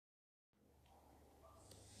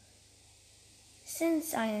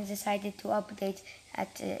since I decided to update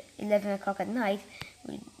at 11 o'clock at night,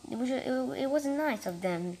 it wasn't nice of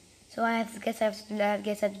them. So I guess I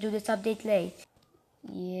have to do this update late.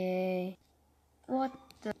 Yay. What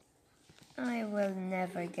the? I will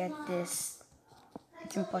never get this.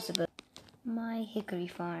 It's impossible. My hickory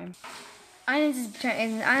farm. Islands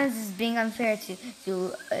is being unfair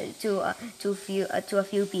to a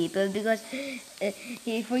few people because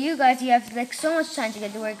for you guys you have like so much time to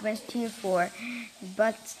get the workbench tier 4,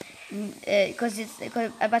 but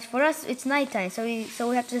but for us it's nighttime, so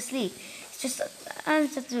we have to sleep. It's just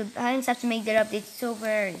islands have to make their updates so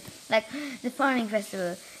very like the farming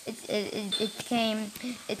festival. It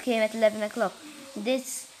came at 11 o'clock.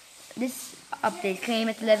 This update came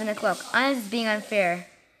at 11 o'clock. Islands is being unfair.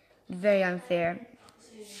 Very unfair.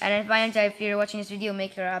 And if you're watching this video,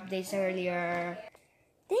 make your updates earlier.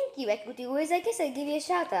 Thank you, Equity Wiz. I guess I'll give you a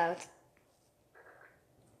shout out.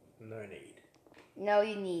 No need. No,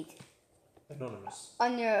 you need. Anonymous.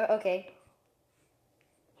 Okay.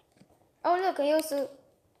 Oh look, I also...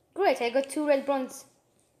 Great, I got 2 red bronze.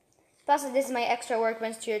 Plus this is my extra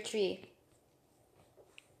workbench tier 3.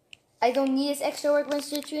 I don't need this extra workbench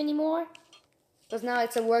tier 3 anymore. Because now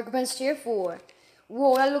it's a workbench tier 4.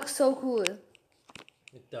 Whoa, that looks so cool.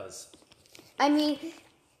 It does. I mean,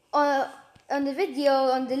 on the video,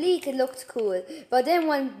 on the leak, it looked cool. But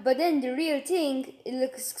then the real thing, it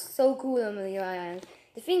looks so cool on the island.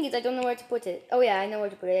 The thing is, I don't know where to put it. Oh yeah, I know where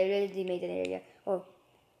to put it. I already made an area. Oh,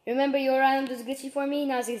 remember your island was glitchy for me?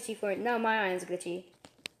 Now it's glitchy for now. My island's glitchy.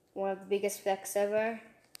 One of the biggest flex ever.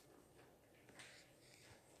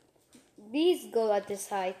 These go at this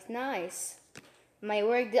height. Nice.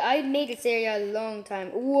 I made this area a long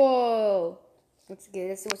time. Whoa! Let's get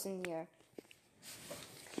let's see what's in here.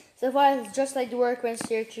 So far it's just like the workbench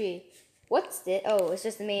tier 3. What's this? Oh, it's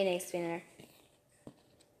just the mayonnaise spinner.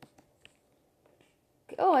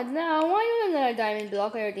 Oh, and now why do you another diamond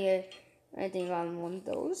block? I think I want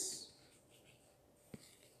those.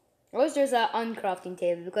 Or is there's an uncrafting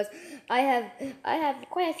table because I have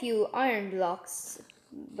quite a few iron blocks,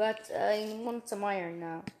 but I want some iron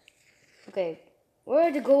now. Okay. Where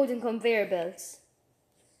are the golden conveyor belts?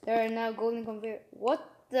 There are now golden conveyor... What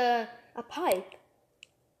the... A pipe?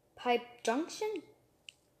 Pipe junction?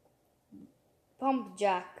 Pump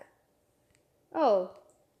jack. Oh,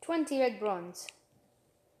 20 red bronze.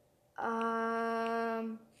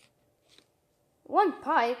 1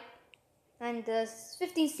 pipe and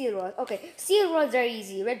 15 steel rods. Okay, steel rods are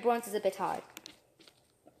easy. Red bronze is a bit hard.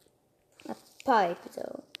 A pipe,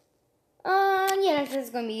 though. Yeah,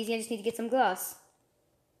 that's gonna be easy. I just need to get some glass.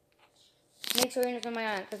 Make sure you're not on my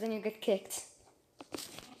island, because then you get kicked.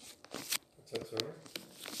 What's that, sorry?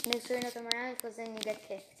 Make sure you're not on my island, because then you get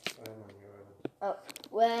kicked. I am on your island. Oh,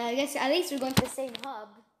 well, I guess at least we're going to the same hub.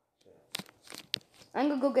 Yeah. I'm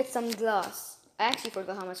gonna go get some glass. I actually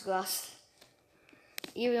forgot how much glass.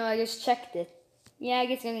 Even though I just checked it. Yeah, I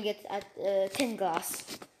guess I'm gonna get at 10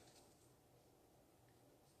 glass.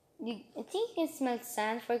 I think you can smell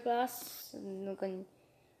sand for glass.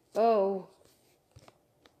 Oh.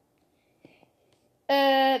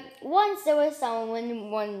 Once there was someone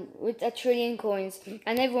with 1 trillion coins,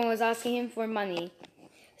 and everyone was asking him for money.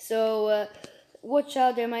 So, what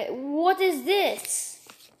is this?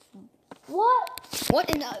 What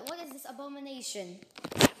is this abomination?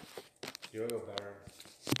 Yo-yo Baron.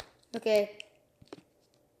 Okay.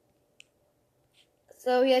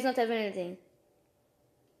 So he has not have anything.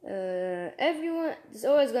 Everyone is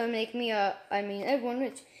always gonna make me everyone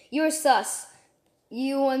rich. You're sus.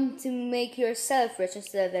 You want to make yourself rich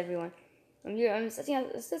instead of everyone. I'm setting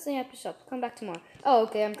up the shop. Come back tomorrow. Oh,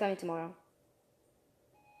 okay, I'm coming tomorrow.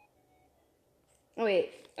 Oh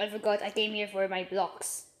wait, I forgot. I came here for my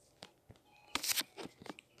blocks.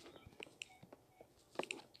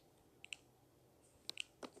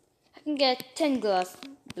 I can get 10 glass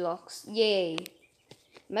blocks. Yay.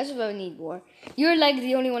 Imagine if I need more. You're like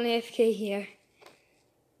the only one AFK here.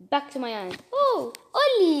 Back to my island. Oh,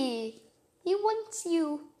 Ollie! He wants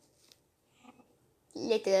you.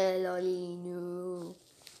 Little Ollie, no.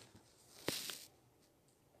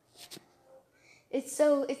 It's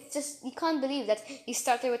just, you can't believe that he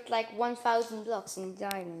started with like 1,000 blocks in the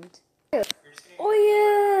island.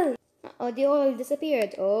 Oil! Oh, the oil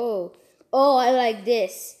disappeared. Oh, I like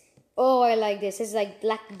this. Oh, I like this. It's like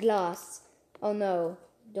black glass. Oh no.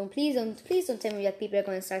 Please don't tell me that people are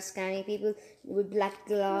going to start scanning people with black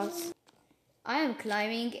glass. I am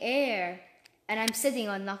climbing air. And I'm sitting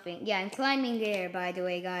on nothing. Yeah, I'm climbing air, by the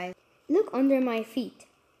way, guys. Look under my feet.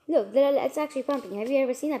 Look, it's actually pumping. Have you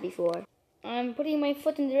ever seen that before? I'm putting my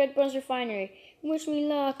foot in the red bronze refinery. Wish me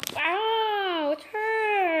luck. Ow! It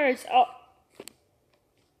hurts! Oh.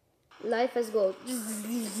 Life as gold.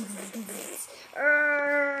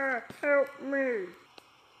 Help me.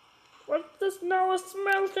 What the snow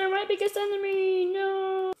smelter? My biggest enemy.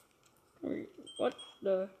 No. Wait, what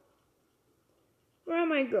the? Where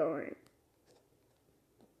am I going?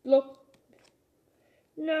 Look.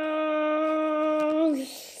 No.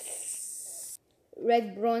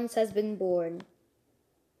 Red bronze has been born.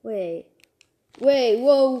 Wait,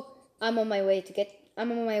 whoa! I'm on my way to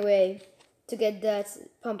get that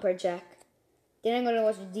pumper jack. Then I'm gonna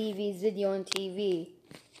watch DV's video on TV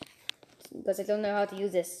because I don't know how to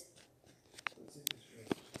use this.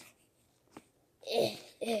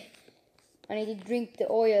 I need to drink the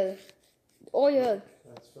oil. Oil.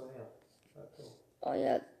 That's filling up. Cool.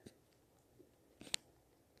 Oil.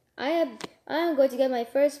 I am going to get my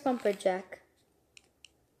first pumper jack.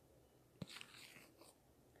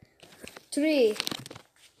 3,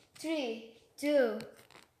 2,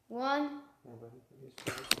 1.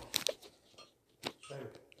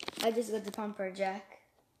 I just got the pumper jack.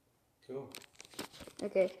 Cool.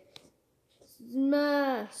 Okay.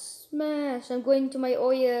 Smash! I'm going to my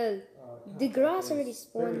oil. The grass already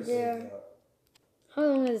spawned there. How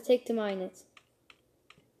long does it take to mine it?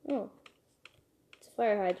 Oh. It's a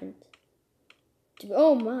fire hydrant.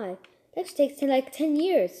 Oh my. That actually takes like 10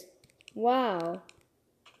 years. Wow.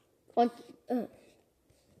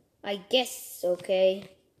 I guess, okay.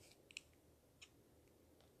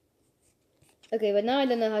 Okay, but now I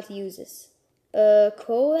don't know how to use this.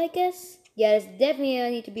 Coal, I guess? Yeah, there's definitely I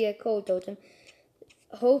need to be a coal totem.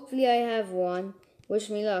 Hopefully I have one. Wish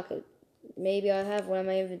me luck. Maybe I'll have one in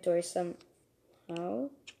my inventory somehow.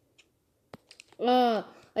 I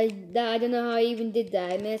don't know how I even did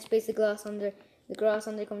that. I managed to place the grass under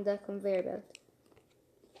that conveyor belt.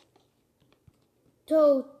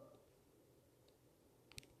 Totem.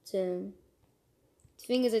 The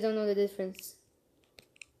thing is, I don't know the difference.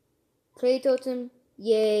 Clay totem.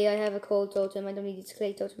 Yay, I have a coal totem. I don't need this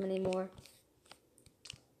clay totem anymore.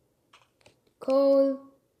 Coal.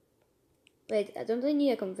 Wait, I don't really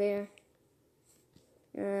need a conveyor.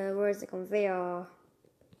 Where's the conveyor?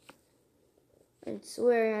 I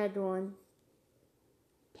swear I had one.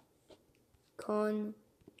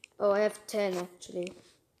 Oh, I have 10 actually.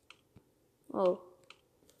 Oh.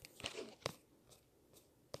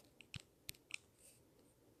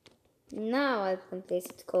 Now I can place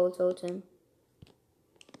the coal totem.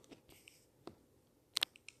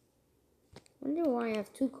 Wonder why I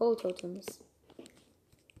have 2 coal totems.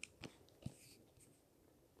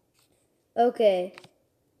 Okay.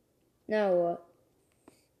 Now what?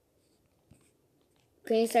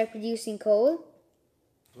 Can you start producing coal?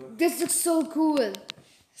 This looks so cool.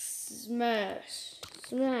 Smash.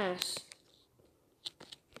 Smash.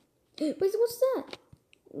 Wait, what's that?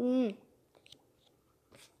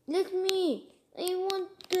 Let me. I want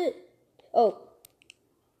it. Oh.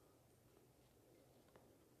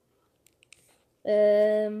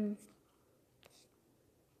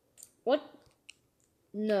 What?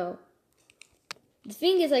 No. The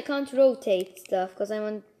thing is, I can't rotate stuff because I'm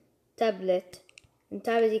on tablet. And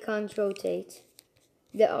tablet you can't rotate.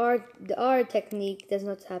 The R technique does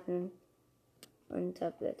not happen on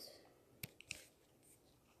tablet.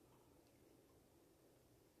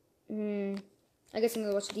 I guess I'm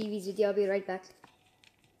gonna watch DV's video. I'll be right back.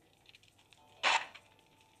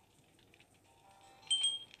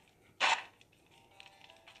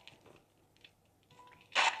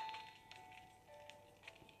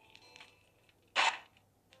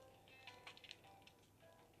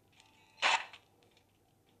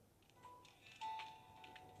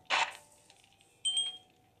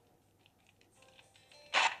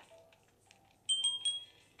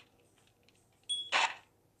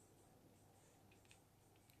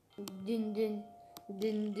 Dun dun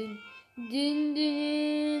dun dun dun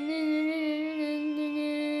dun.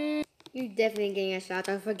 You're definitely getting a shout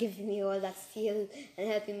out for giving me all that steel and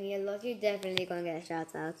helping me a lot. You're definitely gonna get a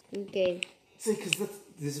shout out. Okay. See, because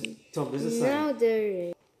there's the Now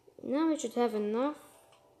now I should have enough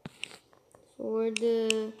for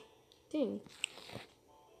the thing.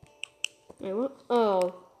 Wait, what?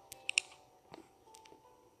 Oh.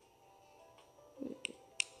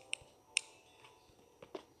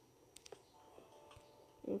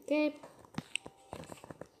 Okay.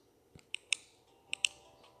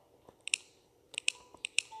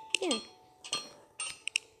 Yeah.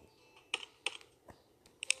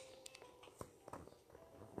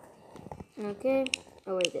 Okay.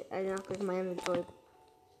 Oh wait, I did not click my inventory.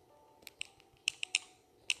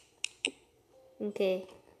 Okay.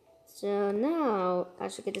 So now I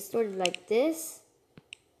should get it sorted like this,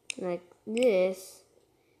 and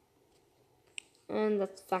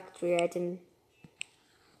that's factory item.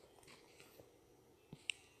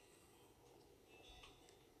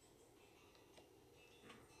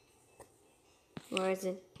 Where is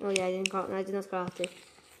it? Oh yeah, I did not craft it.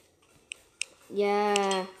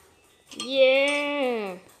 Yeah.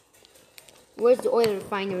 Yeah. Where's the oil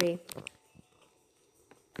refinery?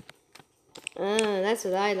 Ah, that's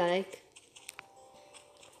what I like.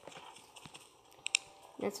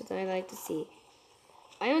 That's what I like to see.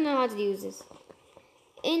 I don't know how to use this.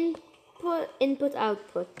 Input,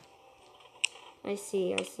 output. I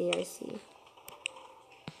see.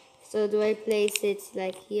 So do I place it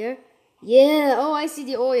like here? Yeah, oh, I see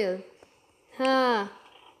the oil. Huh.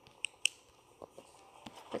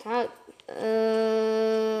 But how,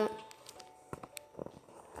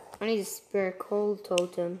 I need a spare coal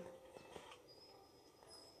totem.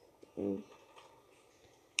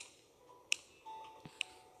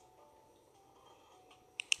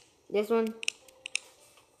 This one?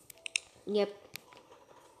 Yep.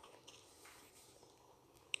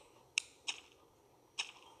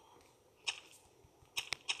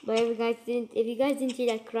 But if you guys didn't hear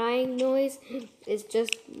that crying noise, it's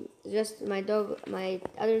just my dog, my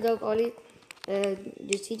other dog Ollie.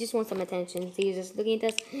 He just wants some attention. So he's just looking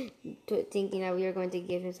at us, thinking that we are going to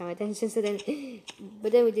give him some attention.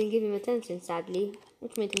 But then we didn't give him attention, sadly,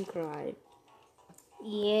 which made him cry.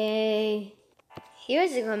 Yay!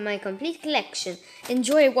 Here's my complete collection.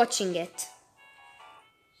 Enjoy watching it.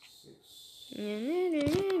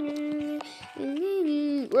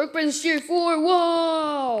 Workbench tier 4,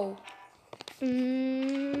 wow!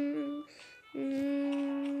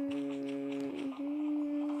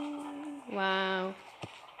 Wow.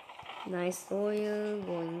 Nice oil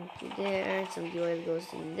going to there. Some of the oil goes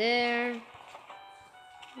in there.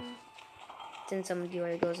 Then some of the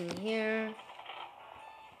oil goes in here.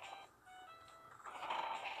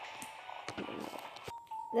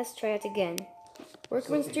 Let's try it again.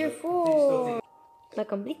 Workbench tier 4. My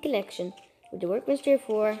complete collection with the Workbench tier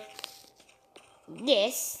 4.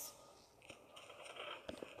 This.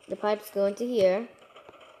 The pipes go into here.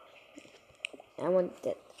 I want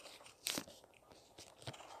that.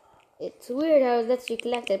 It's weird how it lets you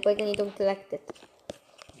collect it, but then you don't collect it.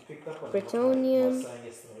 Plutonium.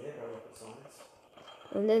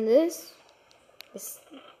 And then this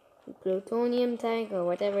plutonium tank or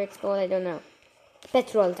whatever it's called, I don't know.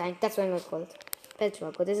 Petrol tank, that's what I'm gonna call it.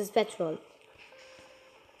 Petrol, because this is petrol.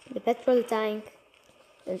 The petrol tank.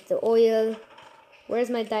 That's the oil. Where's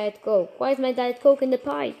my Diet Coke? Why is my Diet Coke in the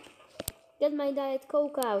pipe? Get my Diet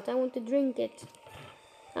Coke out. I want to drink it.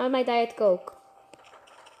 I want my Diet Coke.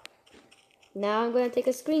 Now I'm going to take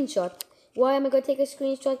a screenshot. Why am I going to take a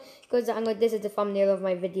screenshot? Because this is the thumbnail of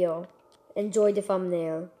my video. Enjoy the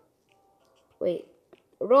thumbnail. Wait.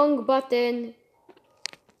 Wrong button.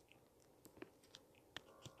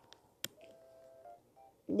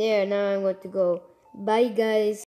 There, now I'm going to go. Bye guys.